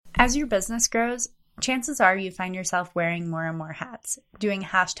As your business grows, chances are you find yourself wearing more and more hats, doing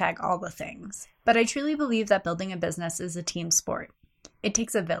hashtag all the things. But I truly believe that building a business is a team sport. It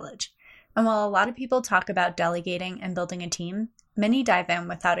takes a village. And while a lot of people talk about delegating and building a team, many dive in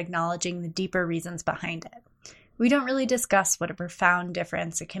without acknowledging the deeper reasons behind it. We don't really discuss what a profound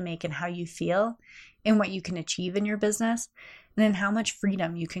difference it can make in how you feel, in what you can achieve in your business, and in how much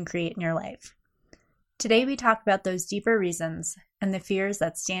freedom you can create in your life. Today we talk about those deeper reasons and the fears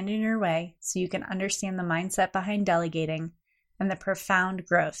that stand in your way so you can understand the mindset behind delegating and the profound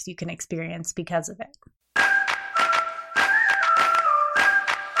growth you can experience because of it.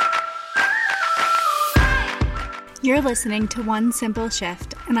 You're listening to One Simple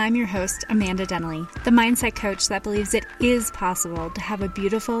Shift, and I'm your host, Amanda Denley, the mindset coach that believes it is possible to have a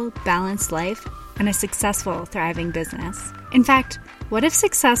beautiful, balanced life and a successful, thriving business. In fact, what if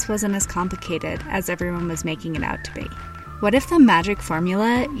success wasn't as complicated as everyone was making it out to be? What if the magic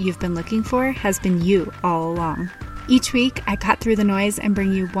formula you've been looking for has been you all along? Each week, I cut through the noise and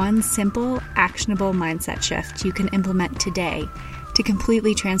bring you one simple, actionable mindset shift you can implement today to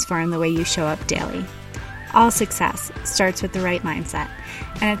completely transform the way you show up daily. All success starts with the right mindset,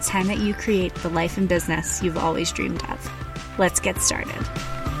 and it's time that you create the life and business you've always dreamed of. Let's get started.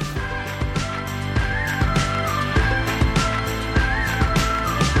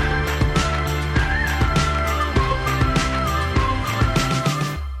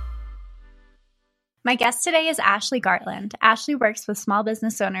 My guest today is Ashley Gartland. Ashley works with small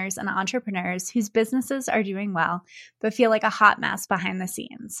business owners and entrepreneurs whose businesses are doing well, but feel like a hot mess behind the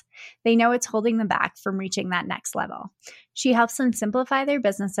scenes. They know it's holding them back from reaching that next level. She helps them simplify their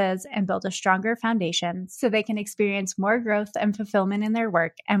businesses and build a stronger foundation so they can experience more growth and fulfillment in their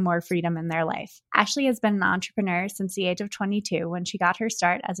work and more freedom in their life. Ashley has been an entrepreneur since the age of 22 when she got her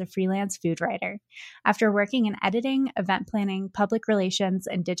start as a freelance food writer. After working in editing, event planning, public relations,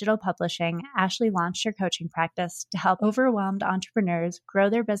 and digital publishing, Ashley launched her coaching practice to help overwhelmed entrepreneurs grow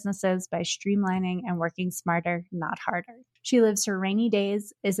their businesses by streamlining and working smarter, not harder. She lives her rainy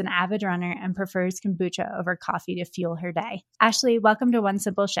days, is an avid runner, and prefers kombucha over coffee to fuel her day. Ashley, welcome to One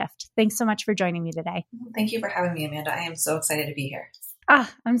Simple Shift. Thanks so much for joining me today. Thank you for having me, Amanda. I am so excited to be here.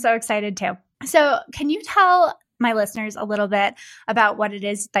 I'm so excited too. So can you tell my listeners a little bit about what it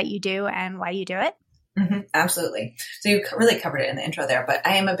is that you do and why you do it? Absolutely. So you really covered it in the intro there, but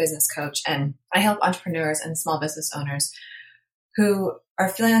I am a business coach and I help entrepreneurs and small business owners who are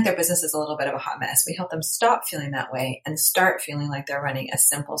feeling like their business is a little bit of a hot mess. We help them stop feeling that way and start feeling like they're running a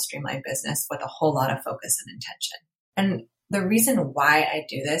simple, streamlined business with a whole lot of focus and intention. And the reason why I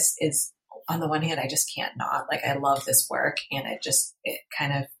do this is, on the one hand, I just can't not. Like, I love this work and it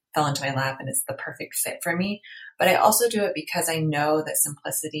kind of fell into my lap and it's the perfect fit for me. But I also do it because I know that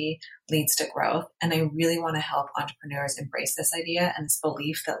simplicity leads to growth. And I really want to help entrepreneurs embrace this idea and this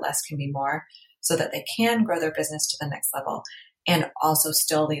belief that less can be more so that they can grow their business to the next level and also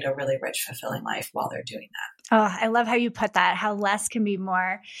still lead a really rich, fulfilling life while they're doing that. Oh, I love how you put that, how less can be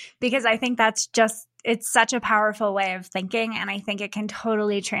more, because I think it's such a powerful way of thinking. And I think it can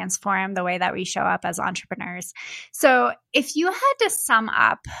totally transform the way that we show up as entrepreneurs. So if you had to sum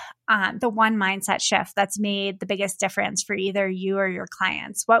up the one mindset shift that's made the biggest difference for either you or your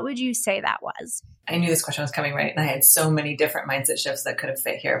clients, what would you say that was? I knew this question was coming, right? And I had so many different mindset shifts that could have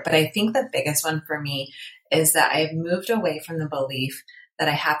fit here. But I think the biggest one for me is that I've moved away from the belief that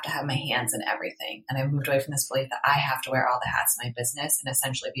I have to have my hands in everything. And I moved away from this belief that I have to wear all the hats in my business and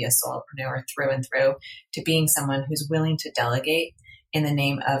essentially be a solopreneur through and through to being someone who's willing to delegate in the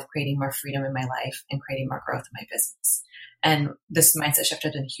name of creating more freedom in my life and creating more growth in my business. And this mindset shift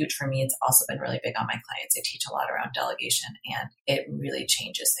has been huge for me. It's also been really big on my clients. I teach a lot around delegation and it really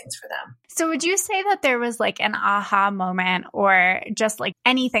changes things for them. So would you say that there was like an aha moment or just like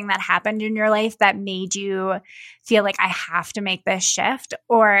anything that happened in your life that made you feel like I have to make this shift?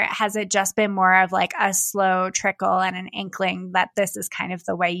 Or has it just been more of like a slow trickle and an inkling that this is kind of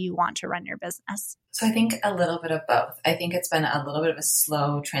the way you want to run your business? So I think a little bit of both. I think it's been a little bit of a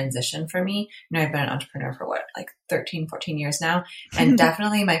slow transition for me. I've been an entrepreneur for 13, 14 years now. And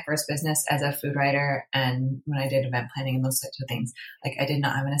definitely my first business as a food writer. And when I did event planning and those types of things, I did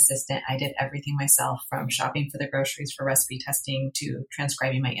not have an assistant. I did everything myself, from shopping for the groceries for recipe testing to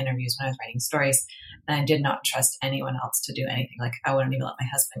transcribing my interviews when I was writing stories. And I did not trust anyone else to do anything. I wouldn't even let my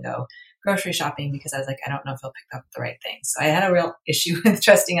husband go grocery shopping because I was like, I don't know if he'll pick up the right things. So I had a real issue with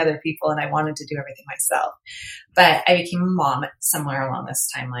trusting other people and I wanted to do everything myself. But I became a mom somewhere along this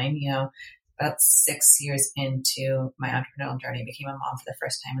timeline, about 6 years into my entrepreneurial journey. I became a mom for the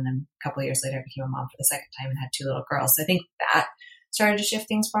first time. And then a couple of years later, I became a mom for the second time and had 2 little girls. So I think that started to shift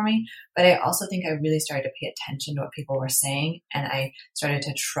things for me. But I also think I really started to pay attention to what people were saying. And I started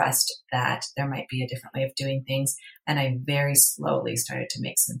to trust that there might be a different way of doing things. And I very slowly started to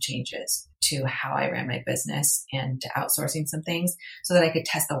make some changes to how I ran my business and to outsourcing some things so that I could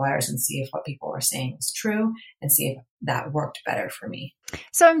test the waters and see if what people were saying was true and see if that worked better for me.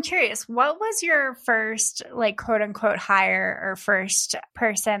 So I'm curious, what was your first like quote unquote hire or first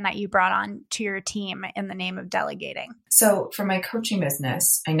person that you brought on to your team in the name of delegating? So for my coaching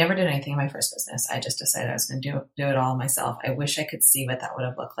business, I never did anything in my first business. I just decided I was going to do it all myself. I wish I could see what that would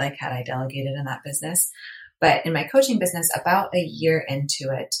have looked like had I delegated in that business. But in my coaching business, about a year into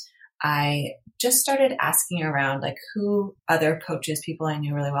it, I just started asking around, like, who other coaches, people I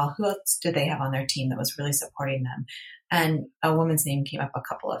knew really well, who else did they have on their team that was really supporting them? And a woman's name came up a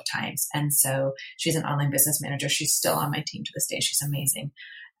couple of times. And so she's an online business manager. She's still on my team to this day. She's amazing.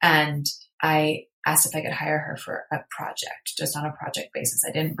 And I asked if I could hire her for a project, just on a project basis.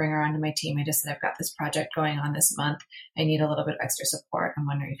 I didn't bring her onto my team. I just said, I've got this project going on this month. I need a little bit of extra support. I'm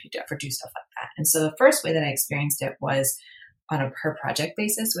wondering if you ever do stuff like that. And so the first way that I experienced it was on a per project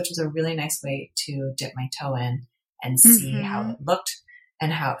basis, which was a really nice way to dip my toe in and see how it looked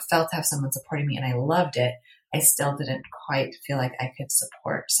and how it felt to have someone supporting me. And I loved it. I still didn't quite feel like I could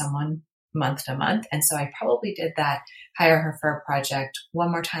support someone month to month. And so I probably did that, hire her for a project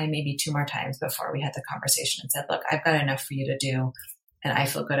one more time, maybe two more times before we had the conversation and said, look, I've got enough for you to do. And I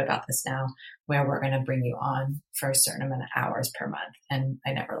feel good about this now, where we're going to bring you on for a certain amount of hours per month. And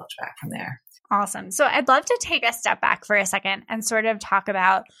I never looked back from there. Awesome. So I'd love to take a step back for a second and sort of talk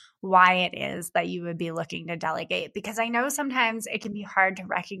about why it is that you would be looking to delegate, because I know sometimes it can be hard to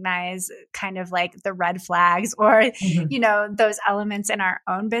recognize kind of like the red flags or, you know, those elements in our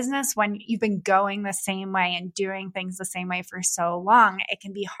own business when you've been going the same way and doing things the same way for so long. It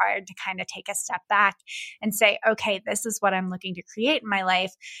can be hard to kind of take a step back and say, okay, this is what I'm looking to create in my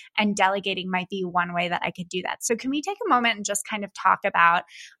life, and delegating might be one way that I could do that. So can we take a moment and just kind of talk about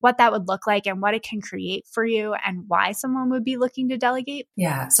what that would look like and what it can create for you and why someone would be looking to delegate?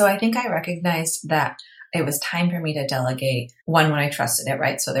 Yeah. So I think I recognized that it was time for me to delegate, one, when I trusted it,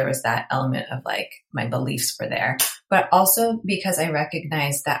 right? So there was that element of like my beliefs were there, but also because I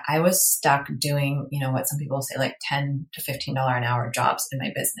recognized that I was stuck doing, you know, what some people say, like $10 to $15 an hour jobs in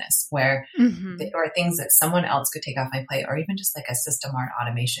my business, where there were things that someone else could take off my plate, or even just like a system or an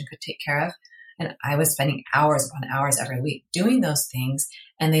automation could take care of. And I was spending hours upon hours every week doing those things,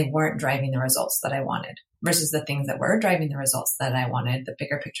 and they weren't driving the results that I wanted, versus the things that were driving the results that I wanted, the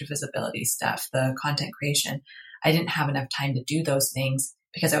bigger picture visibility stuff, the content creation. I didn't have enough time to do those things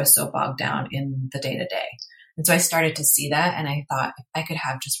because I was so bogged down in the day to day. And so I started to see that, and I thought, if I could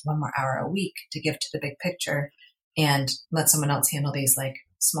have just one more hour a week to give to the big picture and let someone else handle these like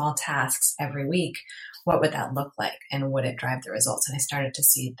small tasks every week, what would that look like? And would it drive the results? And I started to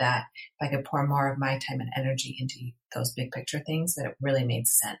see that if I could pour more of my time and energy into those big picture things, that it really made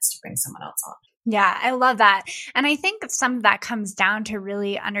sense to bring someone else on. Yeah, I love that. And I think some of that comes down to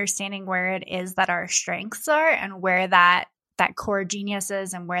really understanding where it is that our strengths are and where that core genius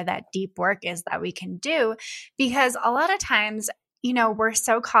is and where that deep work is that we can do. Because a lot of times, you know, we're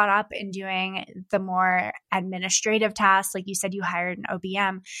so caught up in doing the more administrative tasks. Like you said, you hired an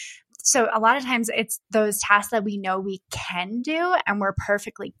OBM. So a lot of times it's those tasks that we know we can do and we're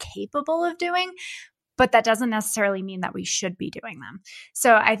perfectly capable of doing, but that doesn't necessarily mean that we should be doing them.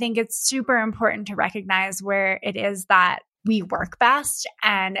 So I think it's super important to recognize where it is that we work best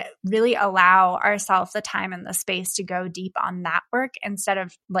and really allow ourselves the time and the space to go deep on that work instead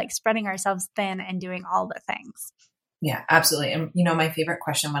of like spreading ourselves thin and doing all the things. Yeah, absolutely. And, you know, my favorite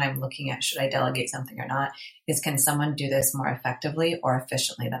question when I'm looking at should I delegate something or not is, can someone do this more effectively or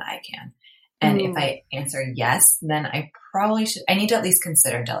efficiently than I can? And if I answer yes, then I need to at least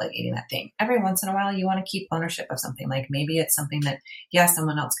consider delegating that thing. Every once in a while, you want to keep ownership of something. Like maybe it's something that,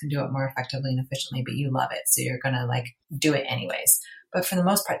 someone else can do it more effectively and efficiently, but you love it. So you're going to like do it anyways. But for the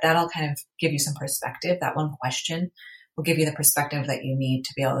most part, that'll kind of give you some perspective. That one question will give you the perspective that you need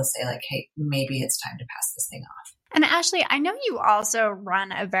to be able to say like, hey, maybe it's time to pass this thing off. And Ashley, I know you also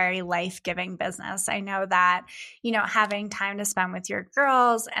run a very life-giving business. I know that, you know, having time to spend with your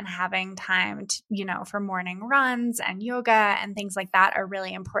girls and having time to, you know, for morning runs and yoga and things like that are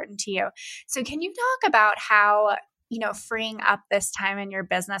really important to you. So can you talk about how, you know, freeing up this time in your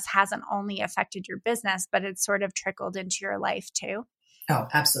business hasn't only affected your business, but it's sort of trickled into your life too? Oh,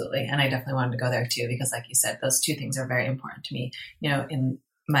 absolutely. And I definitely wanted to go there too, because like you said, those two things are very important to me, you know, in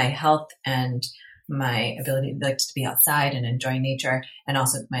my health and my ability to be outside and enjoy nature, and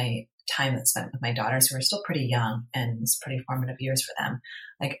also my time that's spent with my daughters who are still pretty young and it's pretty formative years for them.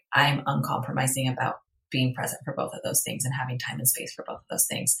 Like I'm uncompromising about being present for both of those things and having time and space for both of those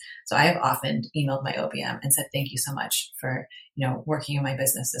things. So I have often emailed my OBM and said, thank you so much for, working in my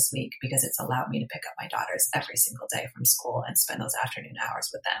business this week, because it's allowed me to pick up my daughters every single day from school and spend those afternoon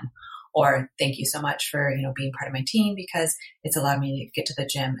hours with them. Or thank you so much for, being part of my team, because it's allowed me to get to the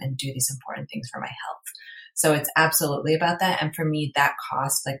gym and do these important things for my health. So it's absolutely about that. And for me, that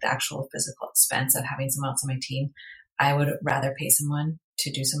cost, like the actual physical expense of having someone else on my team, I would rather pay someone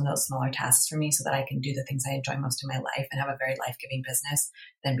to do some of those smaller tasks for me so that I can do the things I enjoy most in my life and have a very life-giving business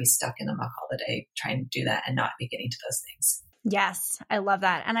than be stuck in the muck all the day trying to do that and not be getting to those things. Yes, I love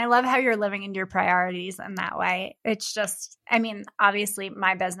that. And I love how you're living into your priorities in that way. It's just, obviously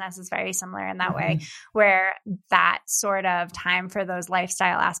my business is very similar in that way, where that sort of time for those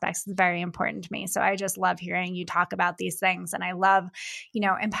lifestyle aspects is very important to me. So I just love hearing you talk about these things. And I love,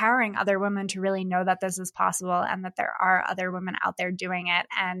 empowering other women to really know that this is possible and that there are other women out there doing it.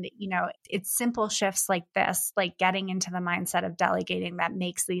 And, it's simple shifts like this, like getting into the mindset of delegating, that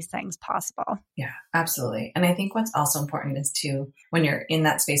makes these things possible. Yeah, absolutely. And I think what's also important is to, when you're in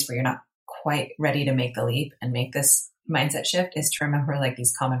that space where you're not quite ready to make the leap and make this mindset shift, is to remember like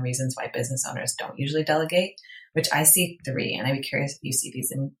these common reasons why business owners don't usually delegate, which I see 3. And I'd be curious if you see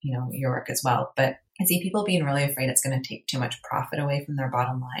these in, your work as well. But I see people being really afraid it's going to take too much profit away from their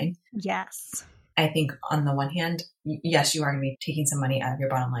bottom line. Yes. I think on the one hand, yes, you are going to be taking some money out of your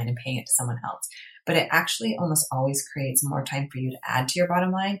bottom line and paying it to someone else, but it actually almost always creates more time for you to add to your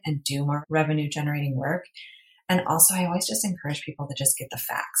bottom line and do more revenue generating work. And also, I always just encourage people to just get the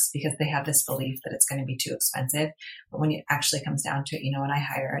facts, because they have this belief that it's going to be too expensive. But when it actually comes down to it, when I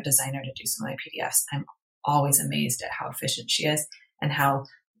hire a designer to do some of my PDFs, I'm always amazed at how efficient she is and how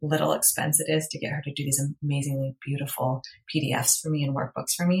little expense it is to get her to do these amazingly beautiful PDFs for me and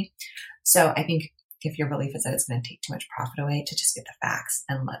workbooks for me. So I think if your belief is that it's going to take too much profit away, to just get the facts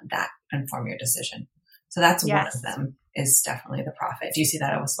and let that inform your decision. So that's one of them, is definitely the profit. Do you see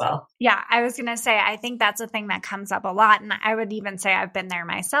that as well? Yeah, I was going to say, I think that's a thing that comes up a lot. And I would even say I've been there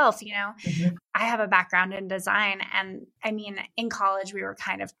myself. I have a background in design. And in college, we were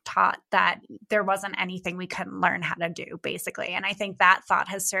kind of taught that there wasn't anything we couldn't learn how to do, basically. And I think that thought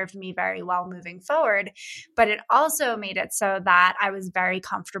has served me very well moving forward. But it also made it so that I was very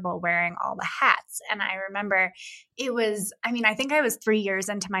comfortable wearing all the hats. And I remember I think I was 3 years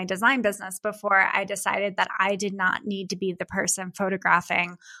into my design business before I decided that I did not need to be the person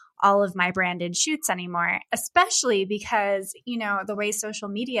photographing all of my branded shoots anymore, especially because, the way social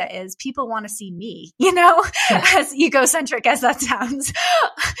media is, people want to see me, as egocentric as that sounds,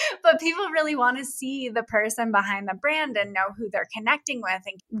 but people really want to see the person behind the brand and know who they're connecting with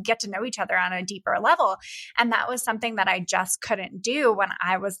and get to know each other on a deeper level. And that was something that I just couldn't do when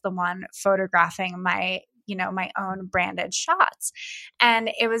I was the one photographing my own branded shots. And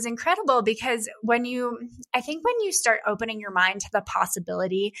it was incredible, because when you start opening your mind to the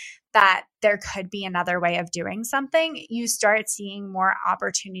possibility that there could be another way of doing something, you start seeing more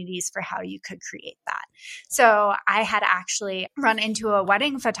opportunities for how you could create that. So I had actually run into a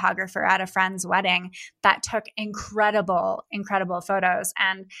wedding photographer at a friend's wedding that took incredible, incredible photos.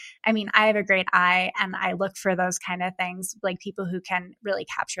 And I have a great eye, and I look for those kind of things, like people who can really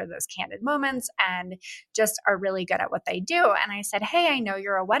capture those candid moments and just are really good at what they do. And I said, hey, I know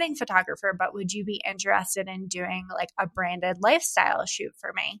you're a wedding photographer, but would you be interested in doing like a branded lifestyle shoot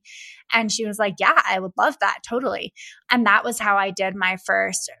for me? And she was like, yeah, I would love that. Totally. And that was how I did my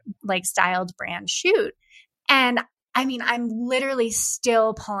first like styled brand shoot. And I'm literally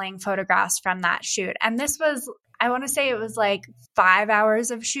still pulling photographs from that shoot. And this was, I want to say it was like 5 hours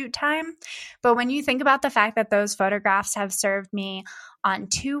of shoot time. But when you think about the fact that those photographs have served me on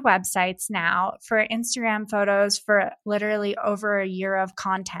 2 websites now, for Instagram photos, for literally over a year of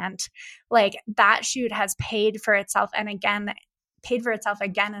content, like that shoot has paid for itself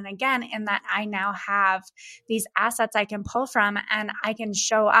again and again, in that I now have these assets I can pull from, and I can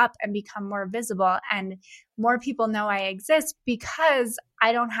show up and become more visible, and more people know I exist, because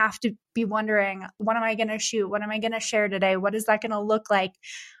I don't have to be wondering, what am I going to shoot? What am I going to share today? What is that going to look like?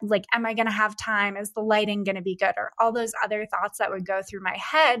 Like, am I going to have time? Is the lighting going to be good? Or all those other thoughts that would go through my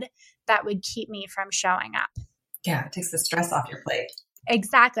head that would keep me from showing up. Yeah, it takes the stress off your plate.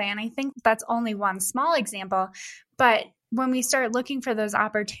 Exactly. And I think that's only one small example, but when we start looking for those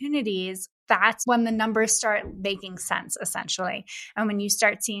opportunities, that's when the numbers start making sense, essentially. And when you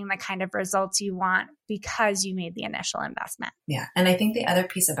start seeing the kind of results you want because you made the initial investment. Yeah. And I think the other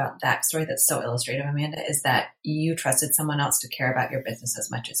piece about that story that's so illustrative, Amanda, is that you trusted someone else to care about your business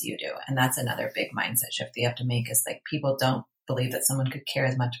as much as you do. And that's another big mindset shift that you have to make, is like, people don't believe that someone could care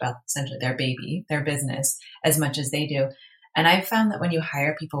as much about essentially their baby, their business, as much as they do. And I've found that when you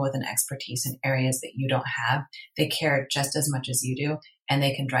hire people with an expertise in areas that you don't have, they care just as much as you do, and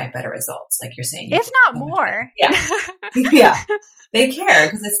they can drive better results. Like you're saying, if not more. Yeah. Yeah. They care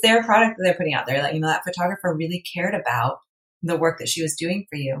because it's their product that they're putting out there. Like, that photographer really cared about the work that she was doing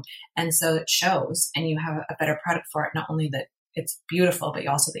for you. And so it shows, and you have a better product for it. Not only that it's beautiful, but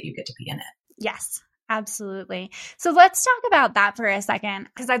also that you get to be in it. Yes, absolutely. So let's talk about that for a second,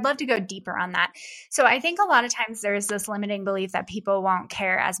 because I'd love to go deeper on that. So I think a lot of times there's this limiting belief that people won't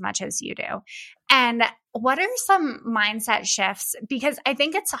care as much as you do. And what are some mindset shifts? Because I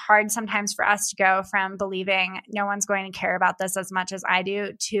think it's hard sometimes for us to go from believing no one's going to care about this as much as I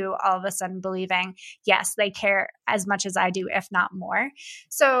do to all of a sudden believing, yes, they care as much as I do, if not more.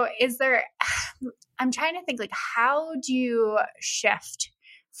 So I'm trying to think, like, how do you shift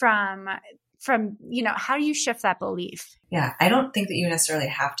from how do you shift that belief? Yeah, I don't think that you necessarily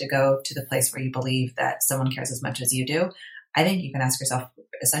have to go to the place where you believe that someone cares as much as you do. I think you can ask yourself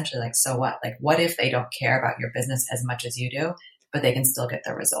essentially, like, so what? Like, what if they don't care about your business as much as you do, but they can still get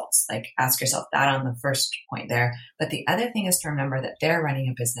the results? Like, ask yourself that on the first point there. But the other thing is to remember that they're running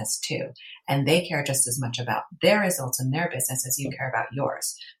a business too, and they care just as much about their results in their business as you care about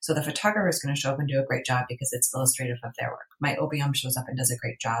yours. So the photographer is going to show up and do a great job because it's illustrative of their work. My OBM shows up and does a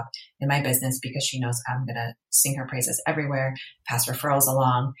great job in my business because she knows I'm going to sing her praises everywhere, pass referrals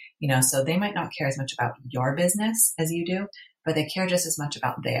along, so they might not care as much about your business as you do, but they care just as much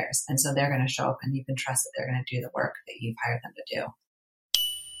about theirs. And so they're going to show up, and you can trust that they're going to do the work that you've hired them to do.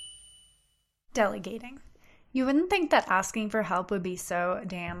 Delegating. You wouldn't think that asking for help would be so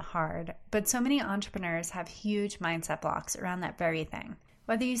damn hard, but so many entrepreneurs have huge mindset blocks around that very thing.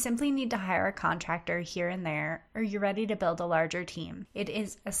 Whether you simply need to hire a contractor here and there, or you're ready to build a larger team, it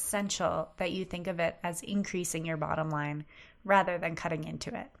is essential that you think of it as increasing your bottom line rather than cutting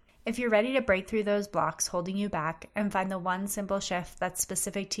into it. If you're ready to break through those blocks holding you back and find the one simple shift that's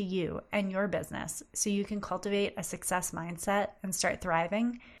specific to you and your business so you can cultivate a success mindset and start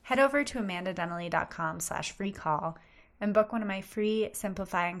thriving, head over to amandadonnelly.com/free call and book one of my free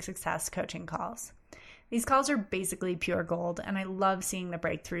Simplifying Success coaching calls. These calls are basically pure gold, and I love seeing the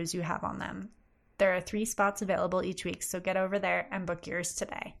breakthroughs you have on them. There are 3 spots available each week, so get over there and book yours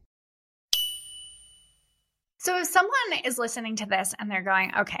today. So if someone is listening to this and they're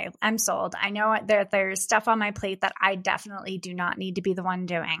going, okay, I'm sold. I know there's stuff on my plate that I definitely do not need to be the one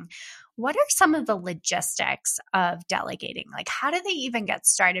doing. What are some of the logistics of delegating? Like, how do they even get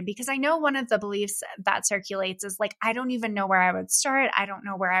started? Because I know one of the beliefs that circulates is like, I don't even know where I would start. I don't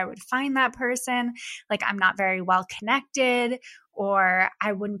know where I would find that person. Like, I'm not very well connected, or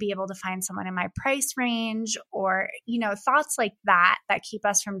I wouldn't be able to find someone in my price range, or, thoughts like that keep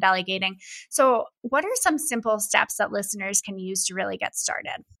us from delegating. So what are some simple steps that listeners can use to really get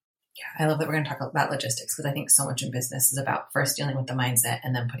started? Yeah, I love that we're going to talk about logistics, because I think so much in business is about first dealing with the mindset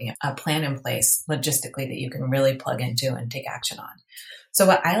and then putting a plan in place logistically that you can really plug into and take action on. So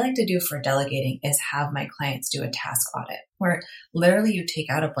what I like to do for delegating is have my clients do a task audit, where literally you take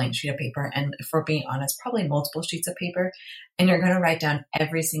out a blank sheet of paper, and if we're being honest, probably multiple sheets of paper, and you're going to write down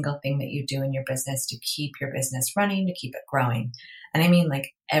every single thing that you do in your business to keep your business running, to keep it growing. And I mean,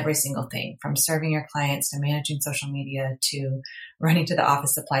 like, every single thing, from serving your clients to managing social media to running to the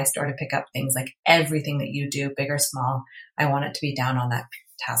office supply store to pick up things, like everything that you do, big or small, I want it to be down on that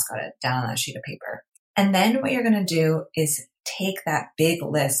task audit, down on that sheet of paper. And then what you're going to do is take that big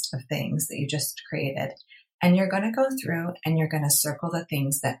list of things that you just created, and you're going to go through and you're going to circle the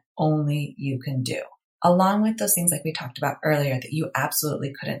things that only you can do, along with those things like we talked about earlier that you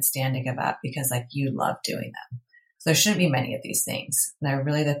absolutely couldn't stand to give up because, like, you love doing them. So there shouldn't be many of these things. They're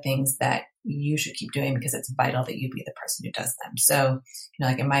really the things that you should keep doing because it's vital that you be the person who does them. So,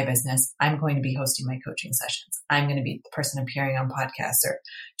 like in my business, I'm going to be hosting my coaching sessions. I'm going to be the person appearing on podcasts or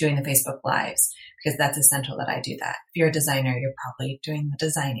doing the Facebook Lives, because that's essential that I do that. If you're a designer, you're probably doing the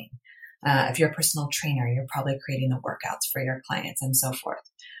designing. If you're a personal trainer, you're probably creating the workouts for your clients and so forth.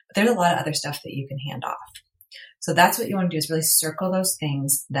 But there's a lot of other stuff that you can hand off. So that's what you want to do, is really circle those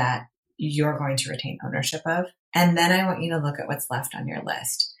things that you're going to retain ownership of. And then I want you to look at what's left on your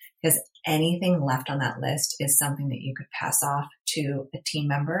list, because anything left on that list is something that you could pass off to a team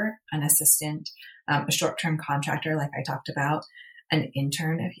member, an assistant, a short-term contractor, like I talked about, an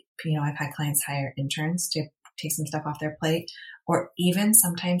intern. I've had clients hire interns to take some stuff off their plate, or even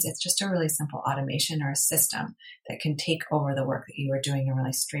sometimes it's just a really simple automation or a system that can take over the work that you are doing and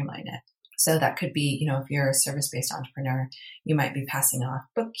really streamline it. So that could be, if you're a service-based entrepreneur, you might be passing off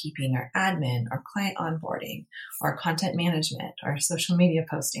bookkeeping or admin or client onboarding or content management or social media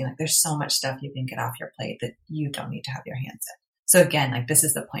posting. Like, there's so much stuff you can get off your plate that you don't need to have your hands in. So again, like, this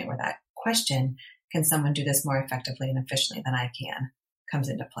is the point where that question can someone do this more effectively and efficiently than I can, comes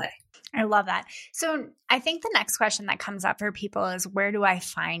into play. I love that. So I think the next question that comes up for people is, where do I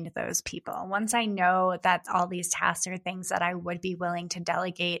find those people? Once I know that all these tasks are things that I would be willing to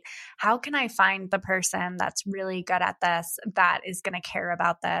delegate, how can I find the person that's really good at this, that is going to care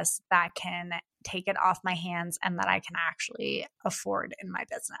about this, that can take it off my hands and that I can actually afford in my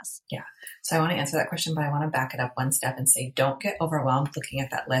business? Yeah. So I want to answer that question, but I want to back it up one step and say, don't get overwhelmed looking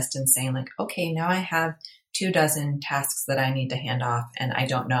at that list and saying like, okay, now I have 24 tasks that I need to hand off, and I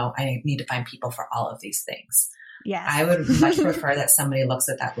don't know, I need to find people for all of these things. Yes. I would much prefer that somebody looks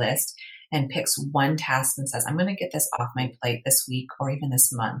at that list and picks one task and says, I'm going to get this off my plate this week or even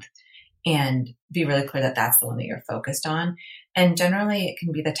this month, and be really clear that that's the one that you're focused on. And generally it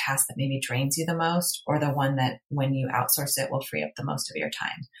can be the task that maybe drains you the most, or the one that when you outsource it will free up the most of your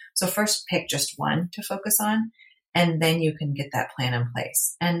time. So first pick just one to focus on, and then you can get that plan in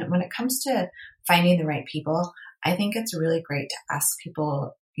place. And when it comes to finding the right people, I think it's really great to ask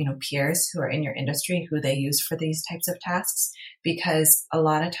people, peers who are in your industry, who they use for these types of tasks, because a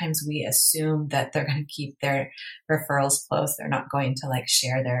lot of times we assume that they're going to keep their referrals close. They're not going to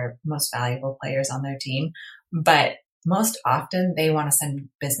share their most valuable players on their team, but most often they want to send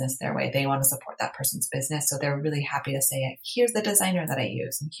business their way. They want to support that person's business. So they're really happy to say, here's the designer that I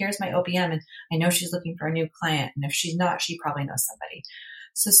use, and here's my OBM. And I know she's looking for a new client. And if she's not, she probably knows somebody.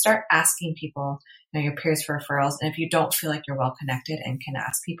 So start asking people, your peers for referrals. And if you don't feel like you're well connected and can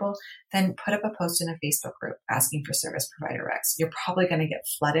ask people, then put up a post in a Facebook group asking for service provider recs. You're probably going to get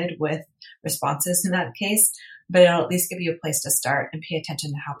flooded with responses in that case, but it'll at least give you a place to start and pay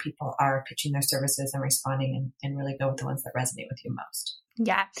attention to how people are pitching their services and responding, and really go with the ones that resonate with you most.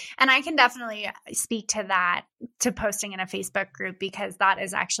 Yeah. And I can definitely speak to that, to posting in a Facebook group, because that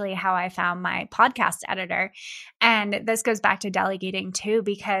is actually how I found my podcast editor. And this goes back to delegating too,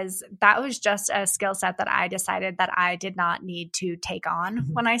 because that was just a skill set that I decided that I did not need to take on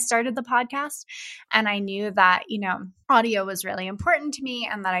when I started the podcast. And I knew that, audio was really important to me,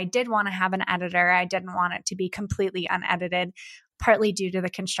 and that I did want to have an editor. I didn't want it to be completely unedited, partly due to the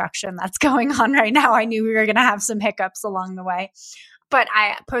construction that's going on right now. I knew we were going to have some hiccups along the way. But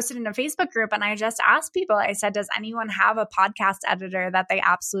I posted in a Facebook group and I just asked people, I said, does anyone have a podcast editor that they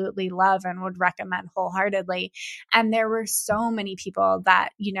absolutely love and would recommend wholeheartedly? And there were so many people that,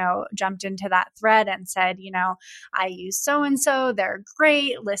 jumped into that thread and said, I use so-and-so, they're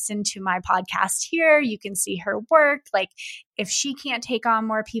great. Listen to my podcast here. You can see her work. If she can't take on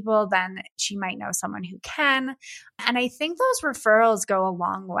more people, then she might know someone who can. And I think those referrals go a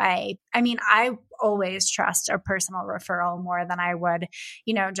long way. I mean, I always trust a personal referral more than I would,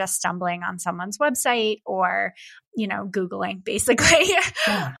 just stumbling on someone's website or, Googling basically.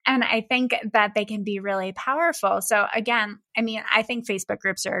 Yeah. And I think that they can be really powerful. So again, I think Facebook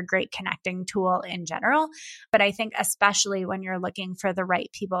groups are a great connecting tool in general, but I think especially when you're looking for the right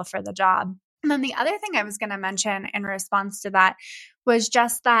people for the job. And then the other thing I was going to mention in response to that was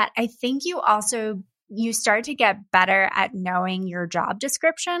just that I think you start to get better at knowing your job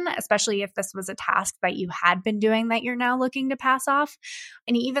description, especially if this was a task that you had been doing that you're now looking to pass off.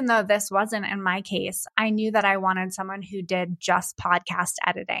 And even though this wasn't in my case, I knew that I wanted someone who did just podcast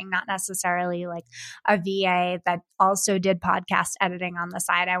editing, not necessarily like a VA that also did podcast editing on the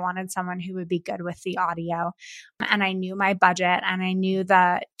side. I wanted someone who would be good with the audio. And I knew my budget and I knew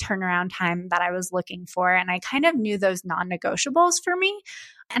the turnaround time that I was looking for. And I kind of knew those non-negotiables for me.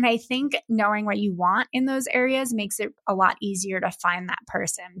 And I think knowing what you want in those areas makes it a lot easier to find that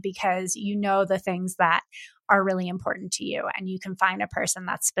person, because you know the things that are really important to you and you can find a person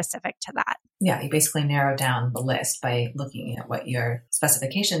that's specific to that. Yeah, you basically narrow down the list by looking at what your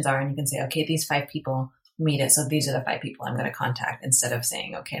specifications are, and you can say, okay, these 5 people meet it. So these are the 5 people I'm going to contact, instead of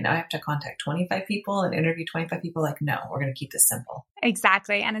saying, okay, now I have to contact 25 people and interview 25 people. No, we're going to keep this simple.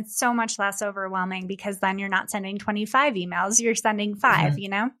 Exactly. And it's so much less overwhelming because then you're not sending 25 emails, you're sending 5,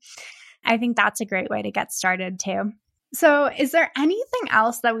 I think that's a great way to get started too. So is there anything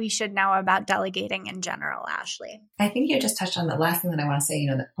else that we should know about delegating in general, Ashley? I think you just touched on the last thing that I want to say,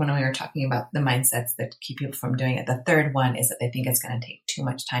 that when we were talking about the mindsets that keep people from doing it, the third one is that they think it's going to take too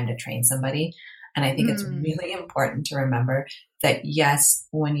much time to train somebody. And I think it's really important to remember that, yes,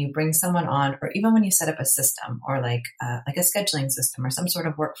 when you bring someone on, or even when you set up a system or like a scheduling system or some sort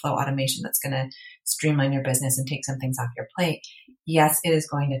of workflow automation that's going to streamline your business and take some things off your plate, yes, it is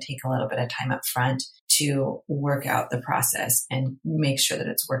going to take a little bit of time up front to work out the process and make sure that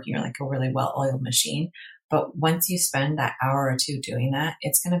it's working like a really well-oiled machine. But once you spend that hour or two doing that,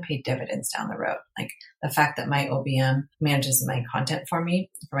 it's going to pay dividends down the road. Like the fact that my OBM manages my content for me,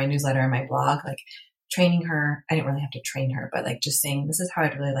 for my newsletter and my blog, training her. I didn't really have to train her, but like just saying, this is how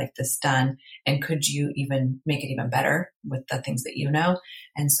I'd really like this done. And could you even make it even better with the things that you know?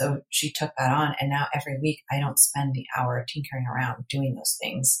 And so she took that on. And now every week I don't spend the hour tinkering around doing those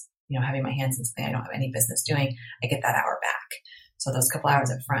things, having my hands in something I don't have any business doing. I get that hour back. So those couple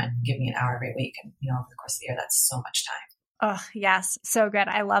hours up front give me an hour every week. And, over the course of the year, that's so much time. Oh, yes. So good.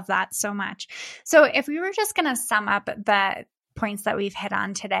 I love that so much. So if we were just going to sum up the points that we've hit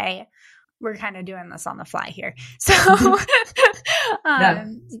on today, we're kind of doing this on the fly here. So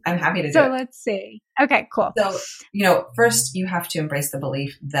I'm happy to do it. So let's see. Okay, cool. So, first you have to embrace the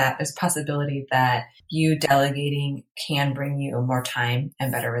belief that there's a possibility that you delegating can bring you more time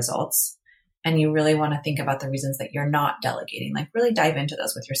and better results. And you really want to think about the reasons that you're not delegating. Like really dive into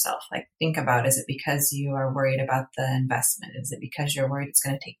those with yourself. Like think about, is it because you are worried about the investment? Is it because you're worried it's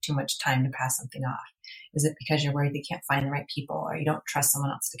going to take too much time to pass something off? Is it because you're worried you can't find the right people or you don't trust someone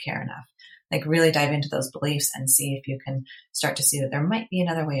else to care enough? Like really dive into those beliefs and see if you can start to see that there might be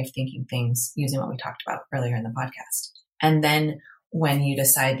another way of thinking things using what we talked about earlier in the podcast. And then when you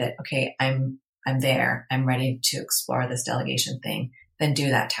decide that, okay, I'm there, I'm ready to explore this delegation thing, then do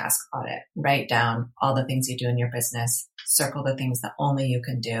that task audit. Write down all the things you do in your business, circle the things that only you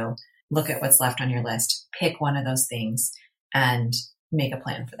can do, look at what's left on your list, pick one of those things and make a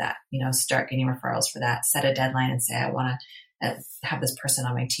plan for that. Start getting referrals for that, set a deadline and say, I want to have this person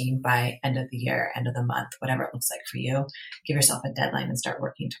on my team by end of the year, end of the month, whatever it looks like for you. Give yourself a deadline and start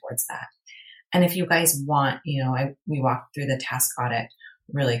working towards that. And if you guys want, we walked through the task audit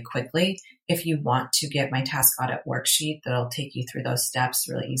really quickly. If you want to get my task audit worksheet that'll take you through those steps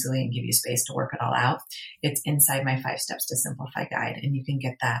really easily and give you space to work it all out, it's inside my 5 Steps to Simplify guide. And you can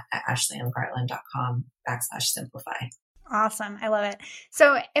get that at ashleymgartland.com/simplify. Awesome. I love it.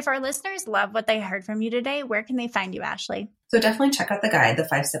 So if our listeners love what they heard from you today, where can they find you, Ashley? So definitely check out the guide, the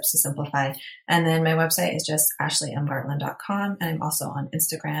 5 Steps to Simplify. And then my website is just ashleymgartland.com. And I'm also on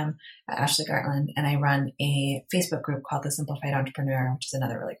Instagram at Ashley Gartland. And I run a Facebook group called The Simplified Entrepreneur, which is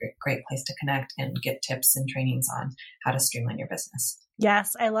another really great place to connect and get tips and trainings on how to streamline your business.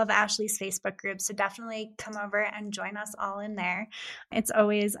 Yes, I love Ashley's Facebook group. So definitely come over and join us all in there. It's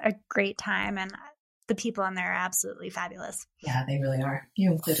always a great time. And the people in there are absolutely fabulous. Yeah, they really are.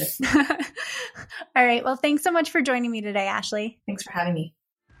 You included. All right. Well, thanks so much for joining me today, Ashley. Thanks for having me.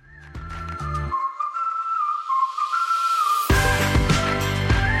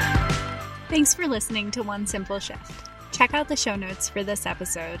 Thanks for listening to One Simple Shift. Check out the show notes for this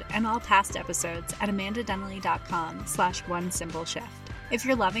episode and all past episodes at amandadenley.com/onesimpleshift. If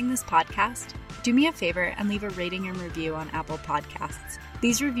you're loving this podcast, do me a favor and leave a rating and review on Apple Podcasts.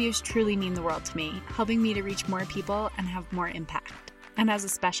 These reviews truly mean the world to me, helping me to reach more people and have more impact. And as a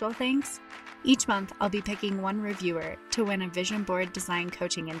special thanks, each month I'll be picking one reviewer to win a vision board design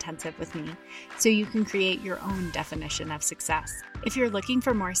coaching intensive with me, so you can create your own definition of success. If you're looking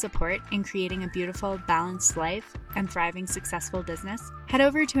for more support in creating a beautiful, balanced life and thriving successful business, head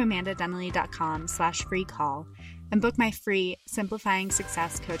over to amandadenley.com/free call and book my free Simplifying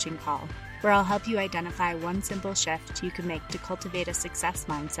Success coaching call, where I'll help you identify one simple shift you can make to cultivate a success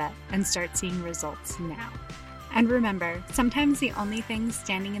mindset and start seeing results now. And remember, sometimes the only thing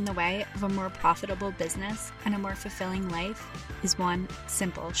standing in the way of a more profitable business and a more fulfilling life is one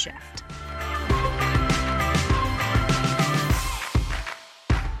simple shift.